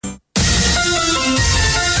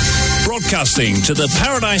Broadcasting to the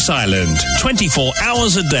Paradise Island 24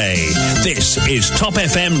 hours a day. This is Top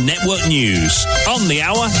FM Network News. On the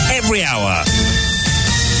hour, every hour.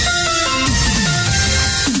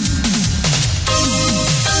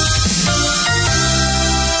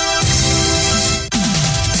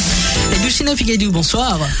 Lucina Figadou,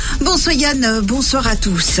 bonsoir. Bonsoir Yann, bonsoir à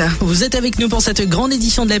tous. Vous êtes avec nous pour cette grande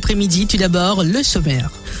édition de l'après-midi. Tout d'abord, le sommaire.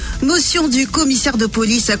 Motion du commissaire de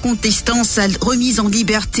police contestant sa remise en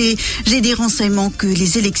liberté. J'ai des renseignements que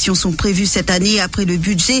les élections sont prévues cette année après le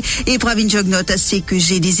budget et Pravind Jugnauth sait que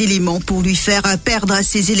j'ai des éléments pour lui faire perdre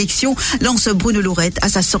ces élections, lance Bruneau Laurette à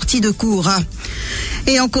sa sortie de cour.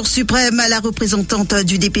 Et en Cour suprême, la représentante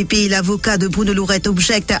du DPP et l'avocat de Bruneau Laurette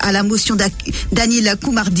objectent à la motion d'Anil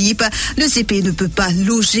Koumardip. Le CP ne peut pas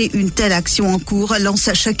loger une telle action en cours,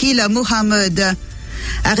 lance Shakil Mohamed.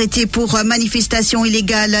 Arrêté pour manifestation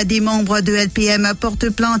illégale, des membres de LPM portent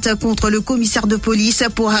plainte contre le commissaire de police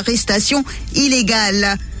pour arrestation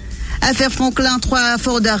illégale. Affaire Franklin, 3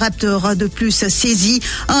 Ford Raptor de plus saisis,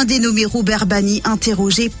 un dénommé Robert Bani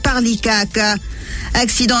interrogé par l'ICAC.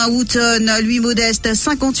 Accident à Wooton, lui modeste,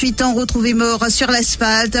 58 ans, retrouvé mort sur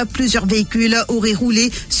l'asphalte. Plusieurs véhicules auraient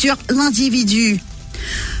roulé sur l'individu.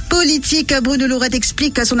 Politique, Bruneau Laurette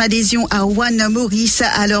explique son adhésion à Juan Maurice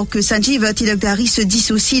alors que Sanjeev Tilakdari se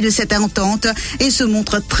dissocie de cette entente et se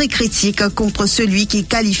montre très critique contre celui qu'il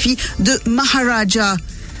qualifie de Maharaja.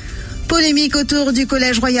 Polémique autour du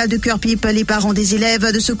collège royal de Cœur-Pipe. Les parents des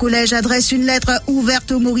élèves de ce collège adressent une lettre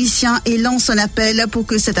ouverte aux Mauriciens et lancent un appel pour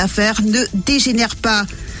que cette affaire ne dégénère pas.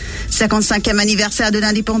 55e anniversaire de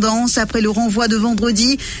l'indépendance. Après le renvoi de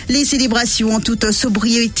vendredi, les célébrations en toute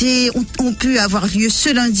sobriété ont pu avoir lieu ce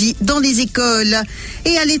lundi dans les écoles.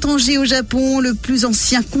 Et à l'étranger, au Japon, le plus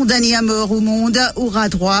ancien condamné à mort au monde aura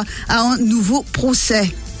droit à un nouveau procès.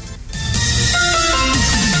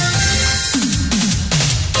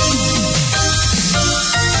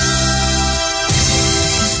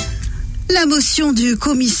 La motion du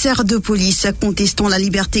commissaire de police contestant la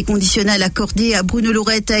liberté conditionnelle accordée à Bruneau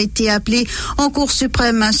Laurette a été appelée en Cour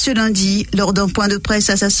suprême ce lundi. Lors d'un point de presse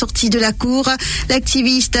à sa sortie de la cour,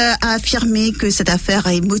 l'activiste a affirmé que cette affaire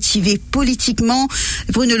est motivée politiquement.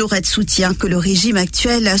 Bruneau Laurette soutient que le régime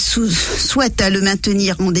actuel souhaite le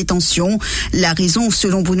maintenir en détention. La raison,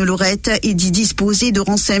 selon Bruneau Laurette, est d'y disposer de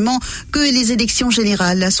renseignements que les élections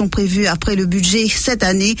générales sont prévues après le budget cette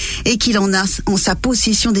année et qu'il en a en sa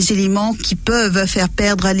possession des éléments qui peuvent faire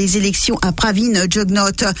perdre les élections à Pravind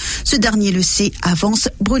Jugnauth. Ce dernier le sait, avance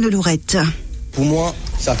Bruneau Laurette. Pour moi,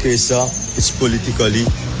 ça fait ça, it's politically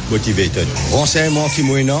motivated. Renseignement qui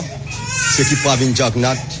m'ouina, c'est que Pravind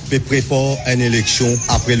Jugnauth peut préparer une élection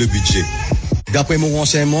après le budget. D'après mon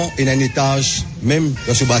renseignement, il y a un étage, même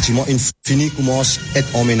dans ce bâtiment, une fini commence à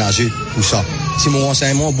être emménagé pour ça. Si mon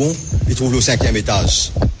renseignement bon, il trouve le 5e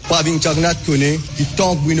étage. Pravind Jugnauth connaît qui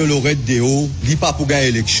tant que Bruneau Laurette de haut, il n'est pas pour gagner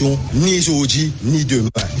l'élection, ni aujourd'hui, ni demain.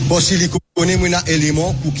 Parce qu'il connaît un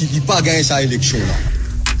élément pour qu'il n'ait pas gagné sa élection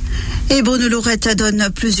là. Et Bruneau Laurette donne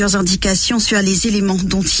plusieurs indications sur les éléments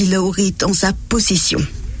dont il aurait en sa possession.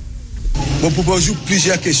 Je propose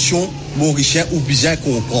plusieurs questions, Mauricien ou bien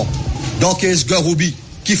comprend. Donc, est-ce Garoubi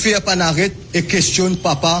qui fait un arrêt et questionne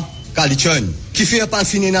papa Kalichon, qui fait un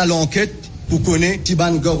finir dans l'enquête pour connaître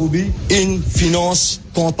Tiban Garoubi, in finance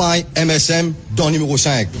campagne MSM dans numéro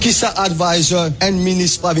 5. Qui ça advisor un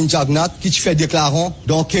ministre Pravind Jugnauth qui fait déclarant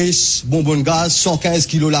dans case bonbon gaz 115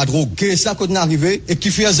 kilos la drogue. Que ça quand on arrivé et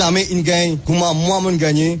qui fait jamais une gagne comment moi mon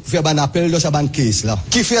gagner faire un appel dans sa ban case là.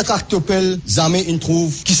 Qui fait tractopel jamais une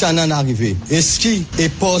trouve qui ça n'en arrivé. Est-ce qui est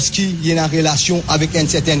parce qu'il y a une relation avec un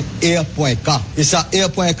certain R.K. Et ça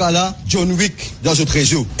R.K. là John Wick dans notre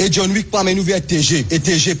réseau et John Wick pas nous vers TG et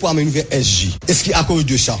TG pas nous vers SJ. Est-ce qui à cause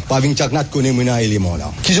de ça Pravind Jugnauth connaît mon élément là.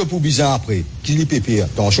 Qui je pour bizarre après qui li pépère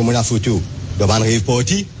ton chemin la photo de ban rêve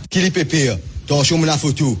party qui li pépère ton chemin la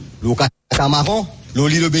photo le catamaran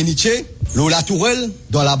le bénitier la tourelle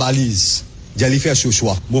dans la balise d'aller faire ce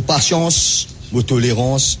soir mon patience mon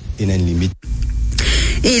tolérance et une limite.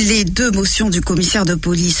 Et les 2 motions du commissaire de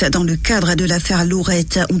police dans le cadre de l'affaire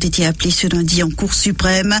Laurette ont été appelées ce lundi en Cour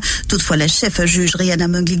suprême. Toutefois, la chef juge Rihanna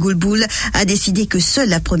Mungli-Goulboul a décidé que seule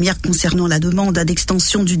la première concernant la demande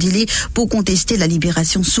d'extension du délai pour contester la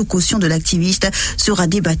libération sous caution de l'activiste sera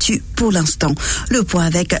débattue pour l'instant. Le point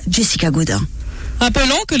avec Jessica Godin.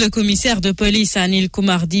 Rappelons que le commissaire de police Anil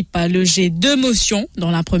Koumardip a logé 2 motions.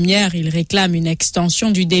 Dans la première, il réclame une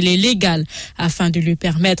extension du délai légal afin de lui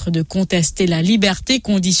permettre de contester la liberté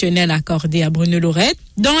conditionnelle accordée à Bruneau Laurette.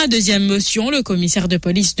 Dans la deuxième motion, le commissaire de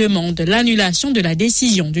police demande l'annulation de la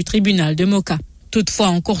décision du tribunal de Moka. Toutefois,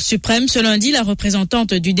 en Cour suprême, ce lundi, la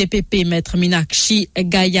représentante du DPP, Maître Minakshi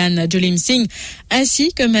Gayan Jolim Singh,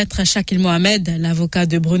 ainsi que Maître Shakil Mohamed, l'avocat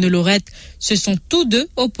de Bruneau Laurette, se sont tous deux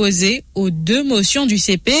opposés aux deux motions du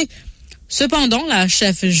CP. Cependant, la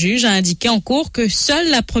chef juge a indiqué en cour que seule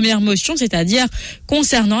la première motion, c'est-à-dire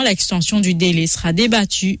concernant l'extension du délai, sera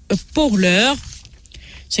débattue pour l'heure.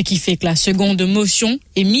 Ce qui fait que la seconde motion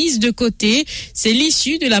est mise de côté. C'est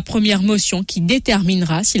l'issue de la première motion qui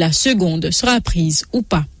déterminera si la seconde sera prise ou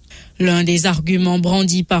pas. L'un des arguments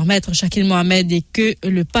brandis par Maître Shakil Mohamed est que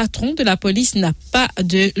le patron de la police n'a pas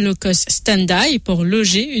de locus standi pour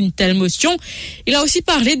loger une telle motion. Il a aussi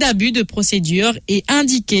parlé d'abus de procédure et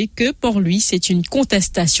indiqué que pour lui, c'est une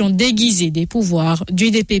contestation déguisée des pouvoirs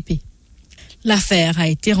du DPP. L'affaire a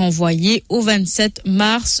été renvoyée au 27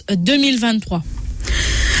 mars 2023.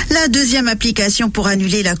 La deuxième application pour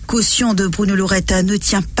annuler la caution de Bruneau Laurette ne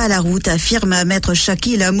tient pas la route, affirme Maître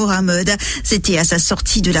Shakil Mohamed. C'était à sa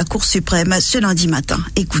sortie de la Cour suprême ce lundi matin.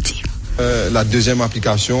 Écoutez. La deuxième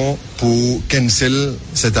application pour cancel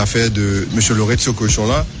cette affaire de M. Laurette, cette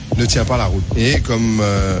caution-là, ne tient pas la route. Et comme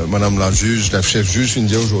Madame la juge, la chef juge vient de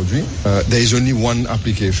dire aujourd'hui, there is only one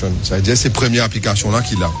application. Ça veut dire c'est la première application-là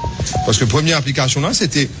qu'il a. Parce que la première application-là,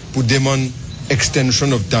 c'était pour demander extension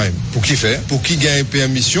of time. Pour qui faire? Pour qui gagne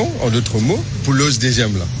permission, en d'autres mots, pour l'os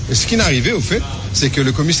deuxième là. Et ce qui est arrivé au fait, c'est que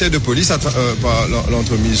le commissaire de police, par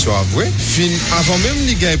l'entremise soit avoué, avant même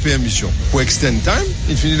qu'il gagne permission pour extend time,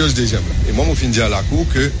 il finit l'os deuxième là. Et moi, je finis dire à la cour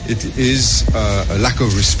que it is a lack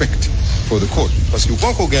of respect for the court. Parce que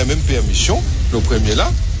quand on gagne même permission, le premier là,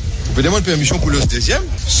 on peut demander permission pour l'os deuxième,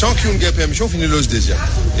 sans qu'on gagne permission, on finit l'os deuxième.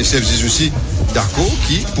 Et c'est aussi d'accord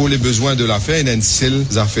qui, pour les besoins de l'affaire, il y a une seule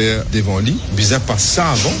affaire devant lui. Bizarre pas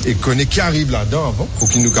ça avant et connaît qui arrive là-dedans avant pour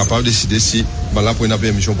qu'il nous capable de décider si, là, pour une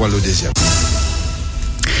permission pour l'os deuxième.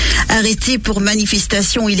 Arrêté pour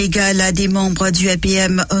manifestation illégale à des membres du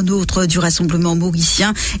LPM, un autre du Rassemblement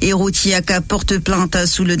mauricien, et Rotiaka porte plainte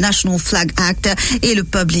sous le National Flag Act et le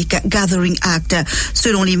Public Gathering Act.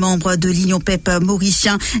 Selon les membres de l'Union PEP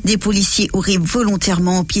mauricien, des policiers auraient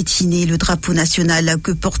volontairement piétiné le drapeau national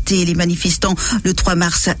que portaient les manifestants le 3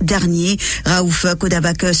 mars dernier. Raouf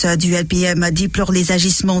Kodabakos du LPM déplore les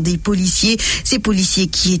agissements des policiers. Ces policiers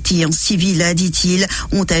qui étaient en civil, dit-il,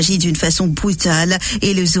 ont agi d'une façon brutale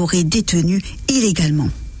et les auraient détenus illégalement.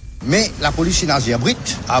 Mais la police nazie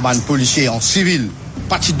brite, avant les policiers en civil,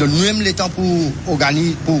 partie de nous-mêmes les temps pour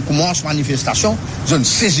organiser, pour commencer manifestation, je ne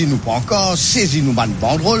saisis nous pas encore, saisis nous ban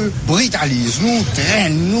banderole, brutalise nous,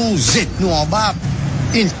 traîne nous, zette nous en bas,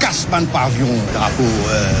 il casse ban pavillon drapeau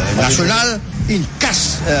national, il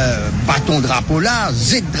casse bâton drapeau là,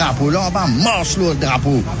 zette drapeau là en bas, marche le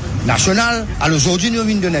drapeau national. Alors aujourd'hui, nous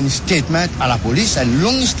venons donner un statement à la police, un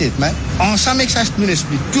long statement. Ensemble avec ça, nous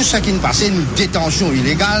explique tout ce qui nous passait, nous détention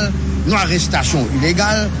illégale, nous arrestation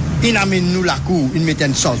illégale, ils amènent nous la cour, ils mettent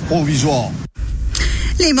une sorte provisoire.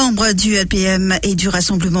 Les membres du LPM et du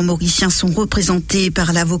Rassemblement mauricien sont représentés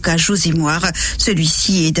par l'avocat José Moire.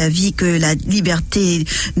 Celui-ci est d'avis que la liberté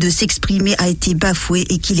de s'exprimer a été bafouée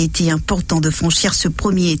et qu'il était important de franchir cette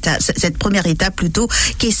première étape plutôt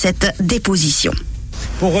qu'est cette déposition.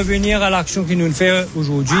 Pour revenir à l'action qui nous fait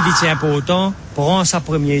aujourd'hui, il est important de prendre sa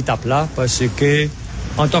première étape là, parce que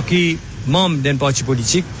en tant que membre d'un parti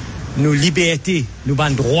politique, nos libertés, nos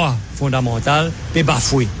droits fondamentaux, sont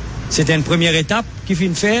bafoués. C'est une première étape qui fait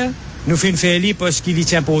faire. Nous fait faire parce qu'il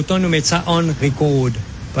est important de nous mettre ça en record.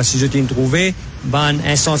 Parce que je t'ai trouvé, une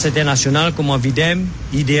instance internationale comme Videm,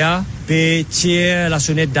 IDEA, peut tirer la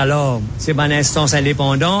sonnette d'alarme. C'est une instance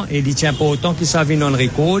indépendante et il est important qu'il soit en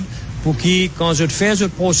record pour que, quand je fais ce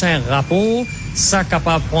prochain rapport, ça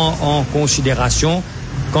capable de prendre en considération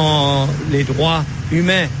quand les droits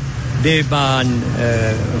humains des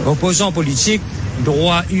opposants politiques,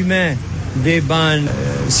 droits humains des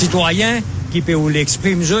citoyens qui peuvent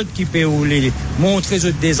l'exprimer, qui peuvent les montrer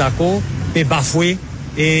des désaccords, peuvent bafouer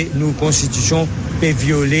et nos constitutions peuvent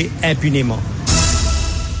violer impunément.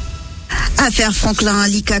 Affaire Franklin,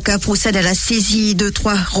 l'ICAC procède à la saisie de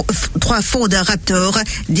trois Ford Raptor.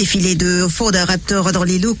 Défilé de Ford Raptor dans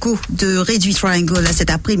les locaux de Réduit Triangle cet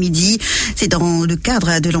après-midi. C'est dans le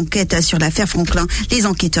cadre de l'enquête sur l'affaire Franklin. Les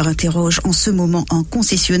enquêteurs interrogent en ce moment un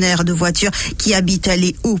concessionnaire de voitures qui habite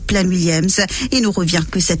les Hauts-Plaines-Williams. Et nous revient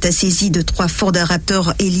que cette saisie de 3 Ford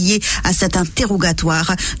Raptor est liée à cet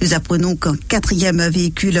interrogatoire. Nous apprenons qu'un 4e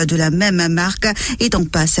véhicule de la même marque est en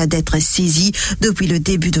passe d'être saisi. Depuis le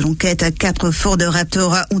début de l'enquête, 4 4 Ford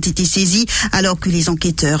Raptor ont été saisis alors que les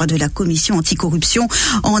enquêteurs de la commission anticorruption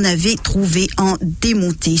en avaient trouvé en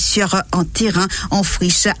démonté sur un terrain en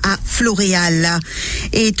friche à Floréal.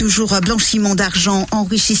 Et toujours blanchiment d'argent,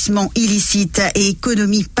 enrichissement illicite et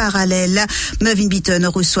économie parallèle, Mervyn Beaton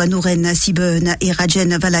reçoit Nouren Sibben et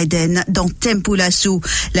Rajen Valaiden dans Tempo Lasso.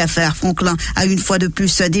 L'affaire Franklin a une fois de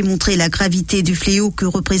plus démontré la gravité du fléau que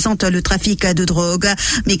représente le trafic de drogue.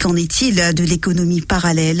 Mais qu'en est-il de l'économie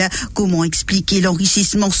parallèle? Comment expliquer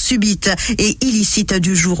l'enrichissement subit et illicite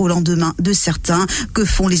du jour au lendemain de certains? Que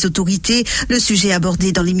font les autorités? Le sujet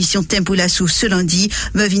abordé dans l'émission Tempo Lasso ce lundi.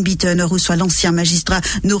 Mervyn Beaton reçoit l'ancien magistrat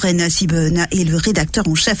Nouren Sibben et le rédacteur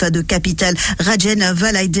en chef de Capital Rajen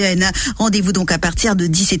Valaiden. Rendez-vous donc à partir de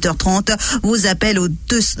 17h30. Vos appels au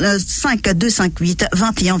 5258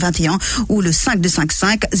 21 21 ou le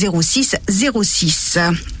 5255 06 06.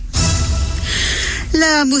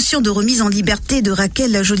 La motion de remise en liberté de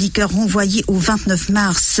Raquel Jolicoeur renvoyée au 29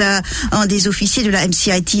 mars. Un des officiers de la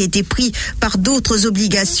MCIT était pris par d'autres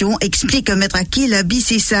obligations, explique Maître Akil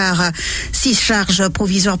Bissessar. 6 charges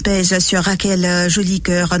provisoires pèsent sur Raquel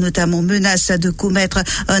Jolicoeur, notamment menace de commettre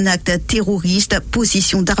un acte terroriste,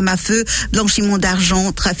 possession d'armes à feu, blanchiment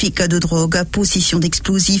d'argent, trafic de drogue, possession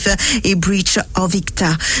d'explosifs et breach of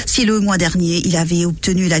ICTA. Si le mois dernier, il avait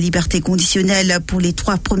obtenu la liberté conditionnelle pour les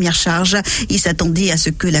 3 premières charges, il s'attendait à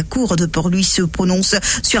ce que la cour de Port-Louis se prononce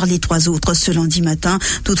sur les 3 autres ce lundi matin.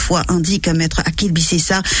 Toutefois, indique Maître Akil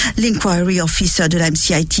Bissessar, l'inquiry office de la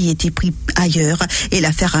MCIT était pris ailleurs et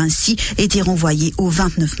l'affaire a ainsi été renvoyée au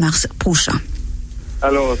 29 mars prochain.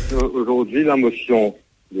 Alors, aujourd'hui, la motion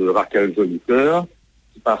de Raquel Jolicoeur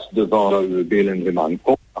passe devant le Bail and Remand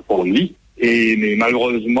Court à Port-Louis. Mais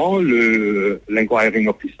malheureusement, l'inquiring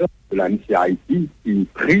officer de la MCIT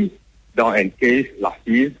est pris dans un case,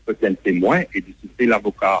 l'assise peut être témoin et discuter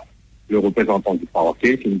l'avocat, le représentant du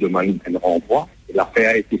parquet qui nous demande un renvoi. L'affaire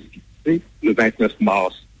a été fixée le 29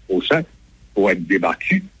 mars prochain pour être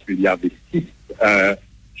débattue. Il y avait 6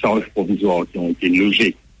 charges provisoires qui ont été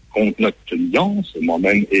logées contre notre client. C'est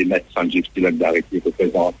moi-même et M. Sanjeev Tilakdari qui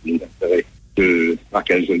représente les intérêts de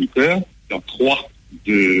Raquel Jolicoeur. Il y a 3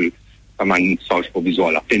 comme une charge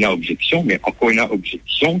provisoire. La peine à objection, mais encore une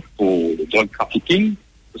objection pour le drug trafficking,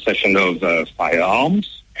 possession of firearms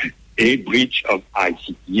et breach of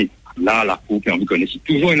ICTA. Là, la Cour, vous connaissez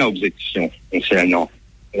toujours une objection concernant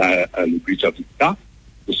le breach of ICTA,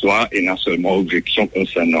 ce soit et non seulement objection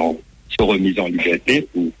concernant sa remise en liberté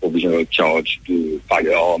ou provisional charge de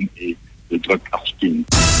firearms et de drug trafficking.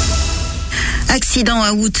 Accident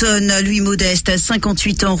à Wooton, Louis Modeste,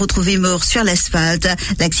 58 ans, retrouvé mort sur l'asphalte.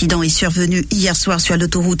 L'accident est survenu hier soir sur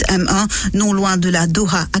l'autoroute M1, non loin de la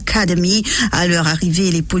Doha Academy. À leur arrivée,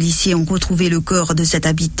 les policiers ont retrouvé le corps de cet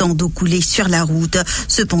habitant d'eau coulée sur la route.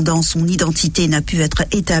 Cependant, son identité n'a pu être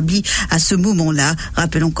établie à ce moment-là.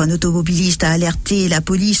 Rappelons qu'un automobiliste a alerté la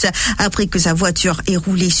police après que sa voiture ait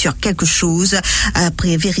roulé sur quelque chose.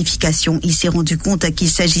 Après vérification, il s'est rendu compte qu'il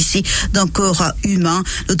s'agissait d'un corps humain.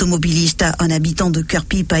 L'automobiliste, un habitant de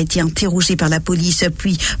Cœur-Pipe, a été interrogé par la police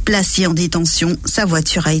puis placé en détention. Sa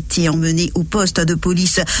voiture a été emmenée au poste de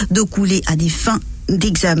police d'eau coulée à des fins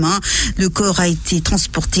d'examen. Le corps a été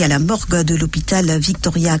transporté à la morgue de l'hôpital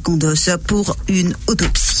Victoria Condos pour une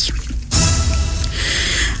autopsie.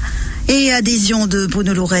 Et adhésion de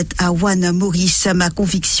Bruneau Laurette à Juan Maurice. Ma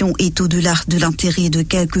conviction est au-delà de l'intérêt de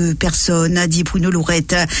quelques personnes, a dit Bruneau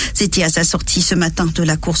Laurette. C'était à sa sortie ce matin de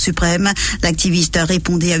la Cour suprême. L'activiste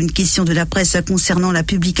répondait à une question de la presse concernant la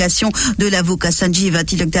publication de l'avocat Sanjeev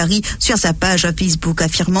Tilakdari sur sa page Facebook,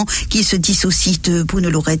 affirmant qu'il se dissocie de Bruneau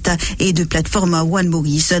Laurette et de plateforme Juan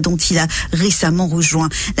Maurice, dont il a récemment rejoint.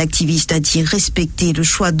 L'activiste a dit respecter le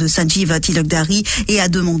choix de Sanjeev Tilakdari et a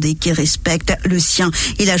demandé qu'il respecte le sien.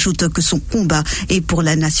 Il ajoute que son combat est pour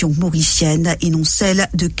la nation mauricienne et non celle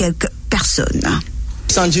de quelques personnes.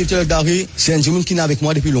 Sanjeev Tilakdari, c'est un homme qui est avec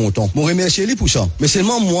moi depuis longtemps. Je remercie lui pour ça. Mais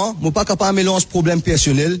seulement moi, je ne suis pas capable de mélanger problème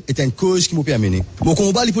personnel et une cause qui m'a permis. Mon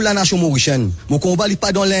combat est pour la nation mauricienne. Mon combat n'est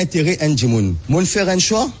pas dans l'intérêt d'un homme. Je fais un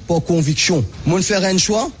choix par conviction. Je fais un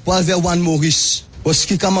choix pour aller vers Juan Maurice. Parce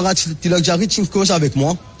que camarade Tilakdari est une cause avec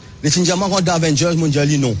moi. Les Tindiamans d'Avengers m'ont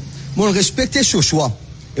dit non. Je respecte ce choix.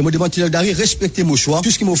 Et moi, je demande Tilakdari, respectez mon choix. Tout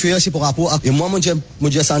ce qu'il m'a fait, c'est par rapport à... Et moi, je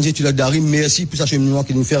dis à Sanjeev Tilakdari, merci pour ce cheminement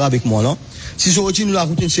qu'il nous fait avec moi, là. Si aujourd'hui, nous la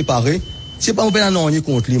routine séparée, c'est pas mon peine à non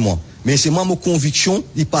contre lui, moi. Mais c'est moi, mon conviction,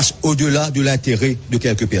 il passe au-delà de l'intérêt de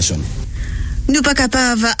quelques personnes. Nous pas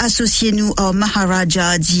capables d'associer nous au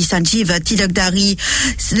Maharaja, dit Sanjeev Tilakdari.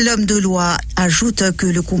 L'homme de loi ajoute que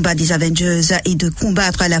le combat des Avengers est de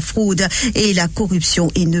combattre la fraude et la corruption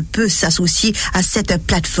et ne peut s'associer à cette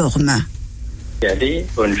plateforme. Allez,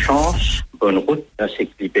 bonne chance, bonne route, c'est ce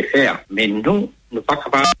qu'il peut faire. Mais nous ne pas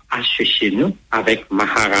capables d'associer nous avec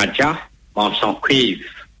Maharaja en s'en prive.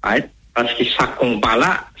 Right? Parce que ce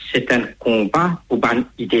combat-là, c'est un combat pour un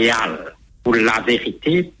idéal, pour la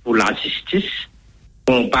vérité, pour la justice,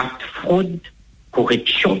 combattre fraude,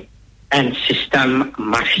 corruption, un système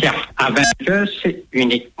mafia. Avec eux, c'est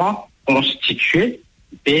uniquement constitué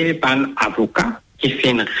d'un avocat qui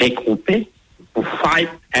fait regrouper pour faire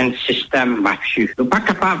un système mafieux. Nous ne sommes pas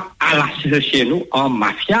capables à l'associer nous en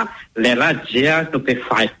mafia, les là dire nous pouvons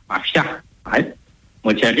faire mafia. Right?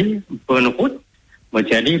 Moi, je dis, bonne route, moi,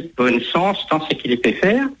 je dis, bon sens dans ce qu'il peut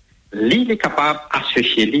faire. Lui, il est capable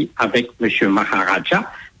d'associer lui avec M. Maharaja,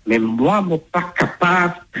 mais moi, je ne suis pas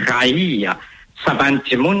capable de trahir. Ça va être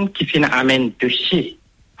des gens qui finissent amène dossier,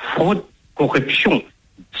 fraude, corruption,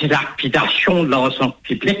 dilapidation de l'argent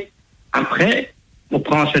public. Après, on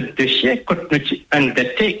prend ce dossier, quand nous sommes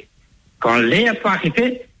endettés, quand l'air peut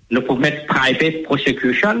arriver, nous pouvons mettre private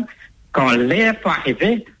prosecution. Quand l'air peut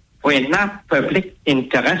arriver, pour une public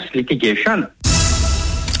interest litigation.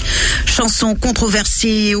 Chanson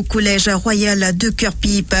controversée au collège royal de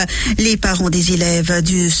Cœur-Pipe. Les parents des élèves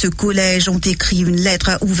de ce collège ont écrit une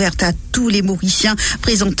lettre ouverte à tous les Mauriciens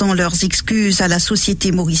présentant leurs excuses à la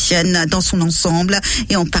société mauricienne dans son ensemble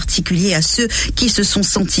et en particulier à ceux qui se sont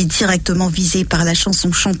sentis directement visés par la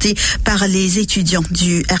chanson chantée par les étudiants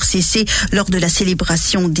du RCC lors de la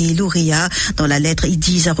célébration des lauréats. Dans la lettre, ils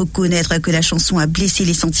disent reconnaître que la chanson a blessé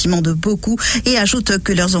les sentiments de beaucoup et ajoutent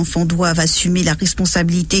que leurs enfants doivent assumer la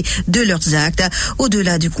responsabilité de leurs actes.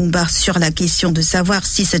 Au-delà du combat sur la question de savoir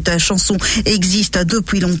si cette chanson existe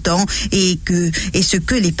depuis longtemps et ce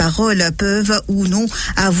que les paroles peuvent ou non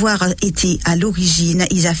avoir été à l'origine,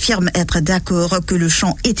 ils affirment être d'accord que le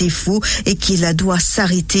chant était faux et qu'il doit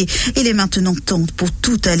s'arrêter. Il est maintenant temps pour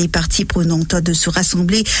toutes les parties prenantes de se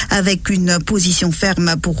rassembler avec une position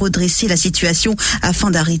ferme pour redresser la situation afin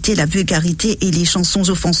d'arrêter la vulgarité et les chansons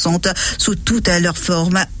offensantes sous toutes leurs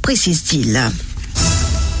formes, précise-t-il.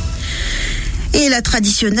 Et la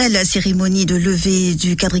traditionnelle cérémonie de levée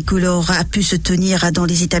du quadricolore a pu se tenir dans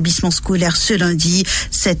les établissements scolaires ce lundi.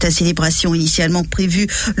 Cette célébration initialement prévue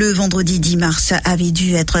le vendredi 10 mars avait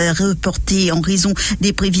dû être reportée en raison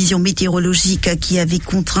des prévisions météorologiques qui avaient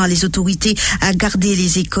contraint les autorités à garder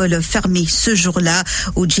les écoles fermées ce jour-là.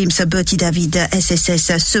 Au James Bertie David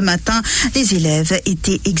SSS ce matin, les élèves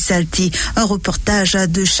étaient exaltés. Un reportage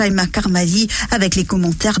de Shaima Karmali avec les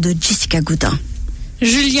commentaires de Jessica Godin.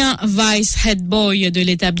 Julien Weiss, head boy de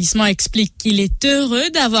l'établissement, explique qu'il est heureux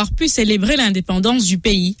d'avoir pu célébrer l'indépendance du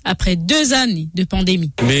pays après 2 années de pandémie.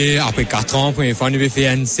 Mais après 4 ans, première fois, nous avons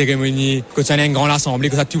fait une cérémonie, quand on a une grande assemblée,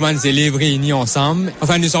 que tout le monde célèbre réunis ensemble.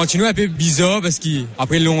 Enfin, nous sentons un peu bizarre parce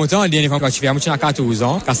qu'après longtemps, la dernière fois que je suis à 14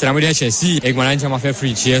 ans, quand c'était la modèle Chelsea, et que moi, j'ai fait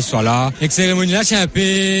free cheers, soit là. Et que cérémonie là, c'est un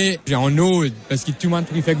peu, en ode, parce que tout le monde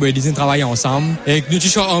préfère que les travaillent ensemble. Et que nous,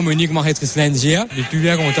 toujours harmonique, moi, être lundi, je suis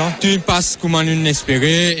bien content. Tout passe comme on espère.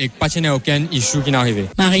 Et pas qu'il n'y a aucun issue qui n'est arrivé.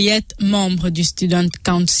 Mariette, membre du Student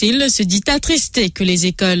Council, se dit attristée que les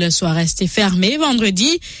écoles soient restées fermées vendredi.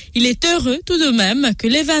 Il est heureux tout de même que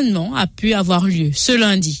l'événement a pu avoir lieu ce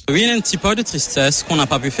lundi. Oui, il y a un petit peu de tristesse qu'on n'a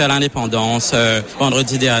pas pu faire l'indépendance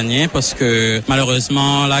vendredi dernier parce que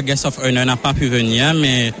malheureusement la guest of honor n'a pas pu venir.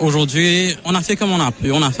 Mais aujourd'hui, on a fait comme on a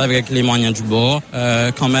pu. On a fait avec les moyens du bord.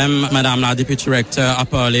 Quand même, Madame la Deputy Rector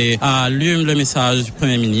a lu le message du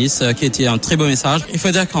Premier ministre qui était un très beau message. Il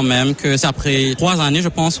faut dire quand même que c'est après 3 années, je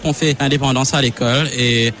pense, qu'on fait l'indépendance à l'école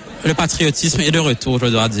et le patriotisme est de retour, je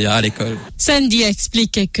dois dire, à l'école. Sandy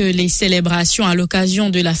explique que les célébrations à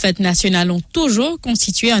l'occasion de la fête nationale ont toujours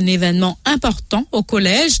constitué un événement important au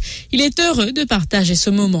collège. Il est heureux de partager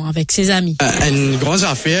ce moment avec ses amis. Une grande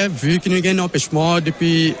affaire, vu qu'il y a eu un empêchement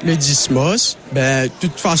depuis le 10 mars. De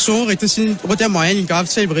toute façon, c'est un moyen de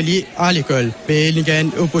célébrer à l'école. Mais il y a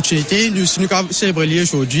une opportunité, nous célébrer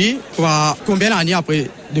aujourd'hui, combien d'années après,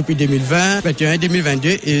 depuis 2020, 2021, 2022,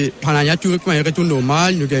 et pendant l'année, tout retourne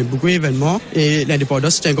normal, nous avons beaucoup d'événements, et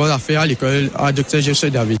l'indépendance, c'est une grande affaire à l'école, à Dr. James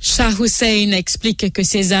David. Shah Hussein explique que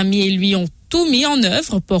ses amis et lui ont tout mis en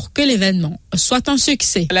œuvre pour que l'événement soit un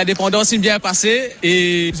succès. L'indépendance est bien passée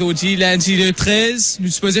et aujourd'hui, lundi le 13, nous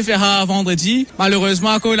supposons faire à vendredi. Malheureusement,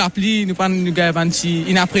 à cause de la pluie, nous avons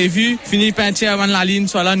imprévu. Fini peinture avant la ligne,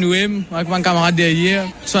 soit là nous-mêmes, avec mon camarade derrière,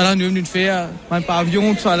 soit là nous-mêmes nous faire, un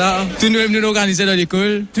pavillon, soit là. Tout nous-mêmes nous organiser dans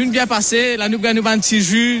l'école. Tout bien passé. Là, nous avons un petit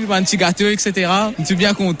jus, un petit gâteau, etc. Nous sommes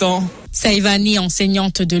bien contents. Saïvani,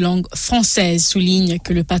 enseignante de langue française, souligne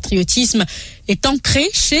que le patriotisme est ancrée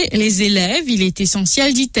chez les élèves. Il est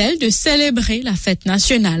essentiel, dit-elle, de célébrer la fête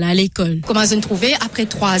nationale à l'école. Comment se trouver après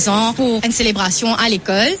 3 ans pour une célébration à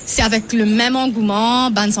l'école? C'est avec le même engouement,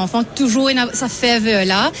 les enfants toujours ça fait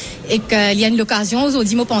là, et qu'il y a une occasion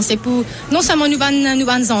aujourd'hui, me penser pour non seulement nous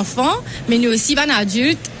enfants, mais nous aussi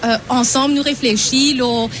adultes, ensemble nous réfléchir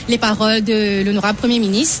les paroles de l'honorable Premier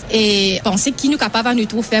ministre et penser qui nous capable à nous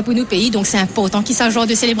tout faire pour nos pays. Donc c'est important qu'il s'agisse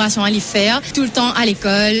de célébration à l'y faire tout le temps à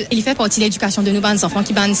l'école. Il fait partie de l'éducation de nos enfants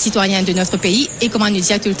qui sont citoyens de notre pays et comment nous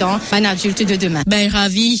dire tout le temps adultes de demain.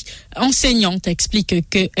 Ravi, enseignante, explique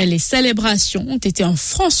que les célébrations ont été un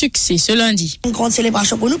franc succès ce lundi. Une grande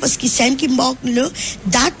célébration pour nous parce que c'est qui marque le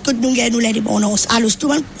date que nous gagnons les dépendance. Alors tout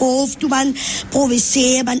le monde prof, tout le monde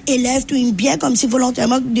professeur, élève, tout le bien comme si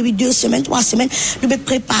volontairement depuis 2 semaines, 3 semaines, nous devons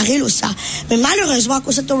préparer ça. Mais malheureusement, à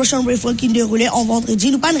cause de cette Russian Reform qui déroulait en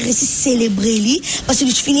vendredi, nous pas réussi à célébrer parce que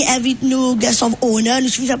nous finissons invite nos guests of honor, nous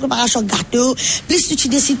finissons la préparation gâteau, plus nous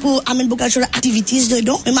décidons pour amener beaucoup d'activités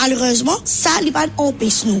dedans. Mais malheureusement, ça n'est pas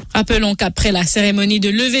empêche nous. Rappelons qu'après la cérémonie de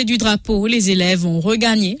levée du drapeau, les élèves ont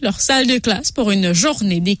regagné leur salle de classe pour une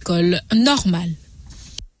journée d'école normale.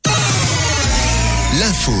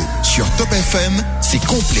 L'info sur Top FM, c'est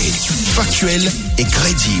complet, factuel et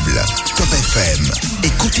crédible. Top FM,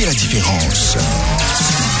 écoutez la différence.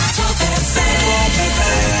 Top FM,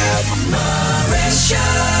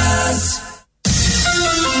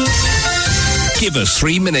 Give us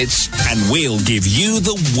 3 minutes and we'll give you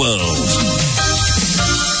the world.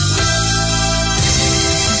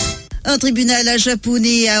 Un tribunal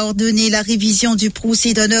japonais a ordonné la révision du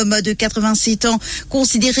procès d'un homme de 87 ans,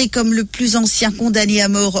 considéré comme le plus ancien condamné à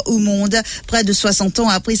mort au monde, près de 60 ans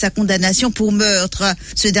après sa condamnation pour meurtre.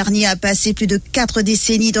 Ce dernier a passé plus de 4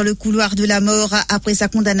 décennies dans le couloir de la mort après sa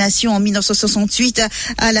condamnation en 1968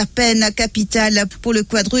 à la peine capitale pour le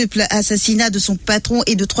quadruple assassinat de son patron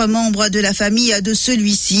et de 3 membres de la famille de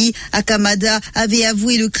celui-ci. Akamada avait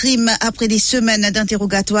avoué le crime après des semaines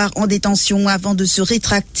d'interrogatoire en détention avant de se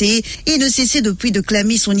rétracter. Il ne cessait depuis de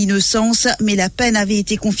clamer son innocence, mais la peine avait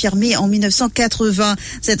été confirmée en 1980.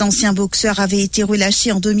 Cet ancien boxeur avait été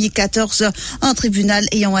relâché en 2014, un tribunal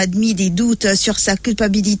ayant admis des doutes sur sa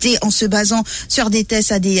culpabilité en se basant sur des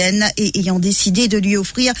tests ADN et ayant décidé de lui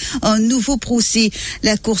offrir un nouveau procès.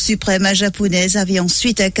 La Cour suprême japonaise avait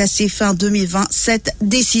ensuite cassé fin 2020 cette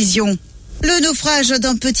décision. Le naufrage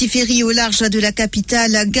d'un petit ferry au large de la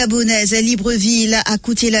capitale gabonaise, Libreville, a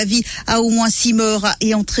coûté la vie à au moins 6 morts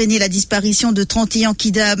et entraîné la disparition de 31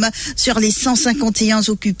 kidnappés sur les 151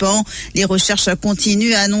 occupants. Les recherches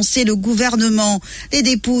continuent, a annoncé le gouvernement. Les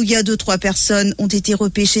dépouilles de 3 personnes ont été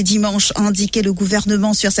repêchées dimanche, a indiqué le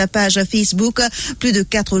gouvernement sur sa page Facebook, plus de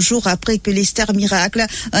 4 jours après que l'Ester Miracle,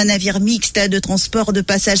 un navire mixte de transport de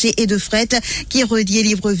passagers et de fret qui reliait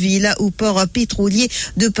Libreville au port pétrolier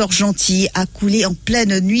de Port-Gentil, a coulé en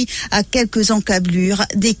pleine nuit à quelques encablures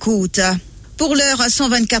des côtes. Pour l'heure,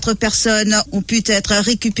 124 personnes ont pu être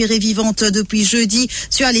récupérées vivantes depuis jeudi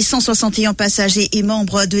sur les 161 passagers et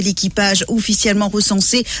membres de l'équipage officiellement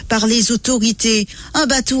recensés par les autorités. Un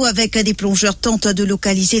bateau avec des plongeurs tente de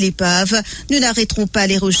localiser l'épave. Nous n'arrêterons pas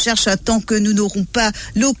les recherches tant que nous n'aurons pas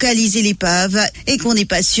localisé l'épave et qu'on n'est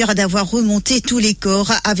pas sûr d'avoir remonté tous les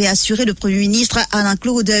corps, avait assuré le Premier ministre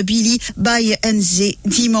Alain-Claude Billy Baye-Nze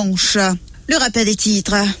dimanche. Le rappel des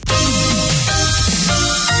titres.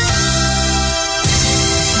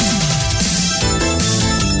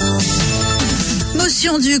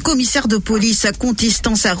 Motion du commissaire de police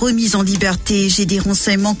contestant sa remise en liberté. J'ai des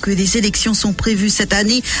renseignements que les élections sont prévues cette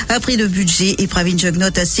année après le budget et Pravind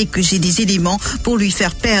Jugnauth sait que j'ai des éléments pour lui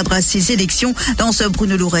faire perdre ces élections, lance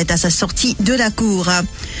Bruneau Laurette à sa sortie de la cour.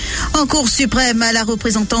 En Cour suprême, la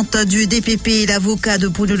représentante du DPP, l'avocat de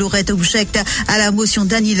Bruneau Laurette objecte à la motion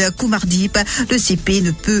d'Anil Koumardip. Le CP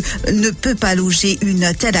ne peut pas loger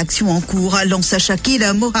une telle action en cours, lance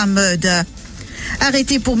Shakil Mohamed.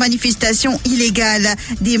 Arrêtés pour manifestation illégale,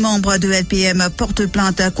 des membres de LPM portent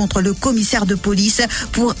plainte contre le commissaire de police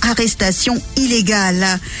pour arrestation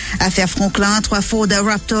illégale. Affaire Franklin, 3 Ford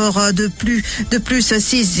Raptor de plus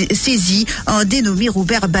saisis, un dénommé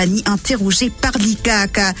Robert Bani interrogé par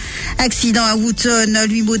l'ICAC. Accident à Wooton,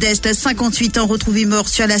 lui modeste, 58 ans, retrouvé mort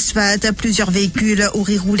sur l'asphalte. Plusieurs véhicules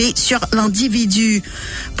auraient roulé sur l'individu.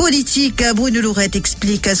 Politique, Bruneau Laurette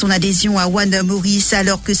explique son adhésion à Juan Maurice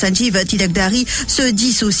alors que Sanjeev Tilakdari se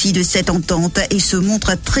dissocie de cette entente et se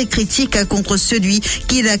montre très critique contre celui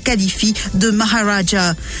qu'il qualifie de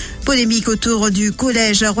Maharaja. Polémique autour du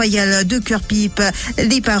collège royal de Cœur-Pipe.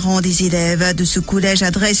 Les parents des élèves de ce collège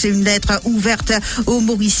adressent une lettre ouverte aux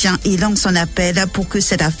Mauriciens et lancent un appel pour que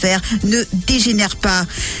cette affaire ne dégénère pas.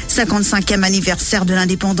 55e anniversaire de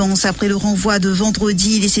l'indépendance. Après le renvoi de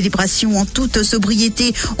vendredi, les célébrations en toute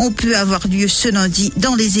sobriété ont pu avoir lieu ce lundi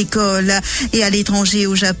dans les écoles. Et à l'étranger,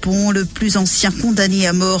 au Japon, le plus ancien condamné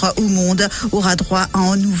à mort au monde aura droit à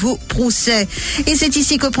un nouveau procès. Et c'est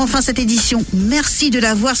ici que prend fin cette édition. Merci de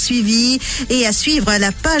l'avoir suivi et à suivre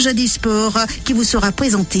la page des sports qui vous sera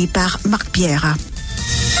présentée par Marc Pierre.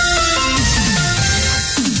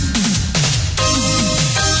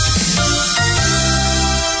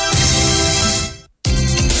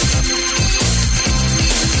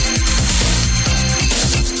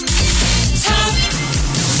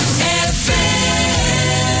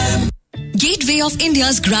 Gateway of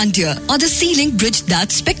India's grandeur, or the Sea Link Bridge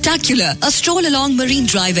that's spectacular, a stroll along Marine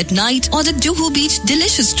Drive at night, or the Juhu Beach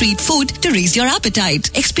delicious street food to raise your appetite.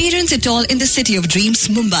 Experience it all in the city of dreams,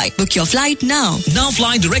 Mumbai. Book your flight now. Now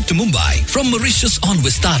fly direct to Mumbai from Mauritius on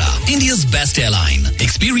Vistara, India's best airline.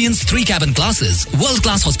 Experience 3 cabin classes,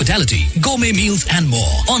 world-class hospitality, gourmet meals and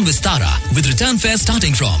more on Vistara with return fares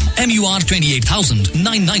starting from MUR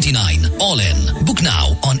 28,999 all in. Book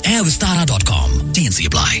now on airvistara.com. TNC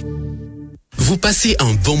apply. Vous passez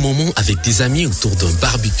un bon moment avec des amis autour d'un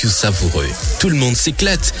barbecue savoureux. Tout le monde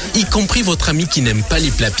s'éclate, y compris votre ami qui n'aime pas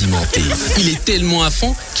les plats pimentés. Il est tellement à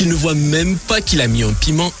fond qu'il ne voit même pas qu'il a mis un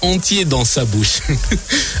piment entier dans sa bouche.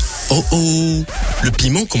 Oh oh, le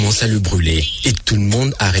piment commence à le brûler et tout le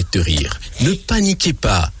monde arrête de rire. Ne paniquez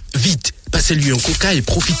pas, vite, passez-lui un coca et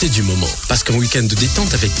profitez du moment. Parce qu'un week-end de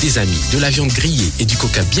détente avec des amis, de la viande grillée et du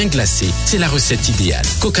coca bien glacé, c'est la recette idéale.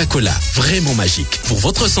 Coca-Cola, vraiment magique. Pour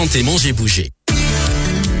votre santé, mangez, bougez.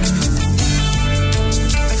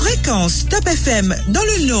 Fréquence Top FM dans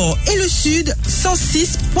le nord et le sud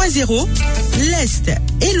 106.0, l'est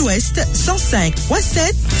et l'ouest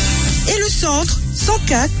 105.7 et le centre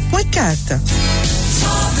 104.4.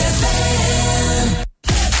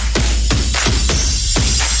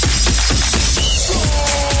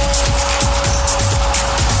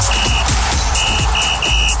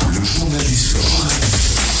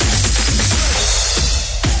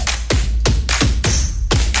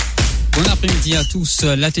 Bon après-midi à tous.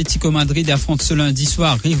 L'Atlético Madrid affronte ce lundi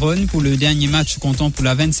soir Riron pour le dernier match comptant pour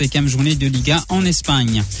la 25e journée de Liga en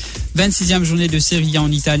Espagne. 26e journée de Serie A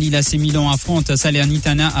en Italie, l'AC Milan affronte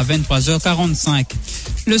Salernitana à 23h45.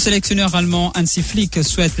 Le sélectionneur allemand Hansi Flick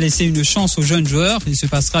souhaite laisser une chance aux jeunes joueurs. Il se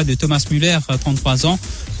passera de Thomas Müller, 33 ans,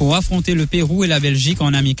 pour affronter le Pérou et la Belgique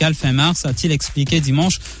en amical fin mars, a-t-il expliqué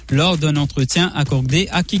dimanche lors d'un entretien accordé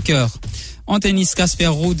à Kicker. En tennis, Casper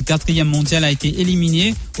Ruud, 4e mondial, a été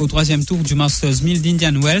éliminé au 3e tour du Masters 1000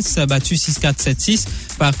 d'Indian Wells, battu 6-4, 7-6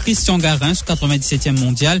 par Christian Garin, 97e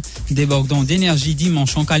mondial, débordant d'énergie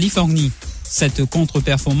dimanche en Californie. Cette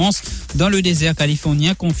contre-performance dans le désert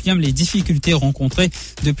californien confirme les difficultés rencontrées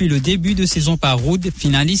depuis le début de saison par Ruud,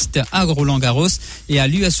 finaliste à Roland-Garros et à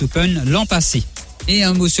l'US Open l'an passé. Et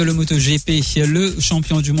un mot sur le MotoGP. Le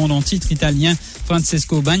champion du monde en titre italien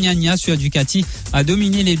Francesco Bagnaia sur Ducati a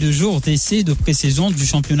dominé les 2 jours d'essai de pré-saison du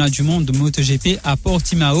championnat du monde de MotoGP à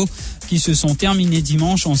Portimao qui se sont terminés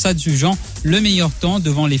dimanche en s'adjugeant le meilleur temps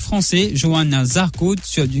devant les Français Johanna Zarco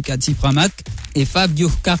sur Ducati Pramac et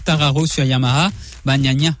Fabio Quartararo sur Yamaha.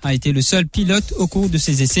 Bagnaia a été le seul pilote au cours de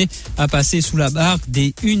ses essais à passer sous la barre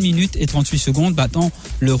des 1 minute et 38 secondes, battant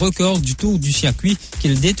le record du tour du circuit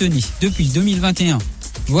qu'il détenait depuis 2021.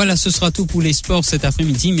 Voilà, ce sera tout pour les sports cet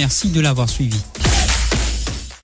après-midi. Merci de l'avoir suivi.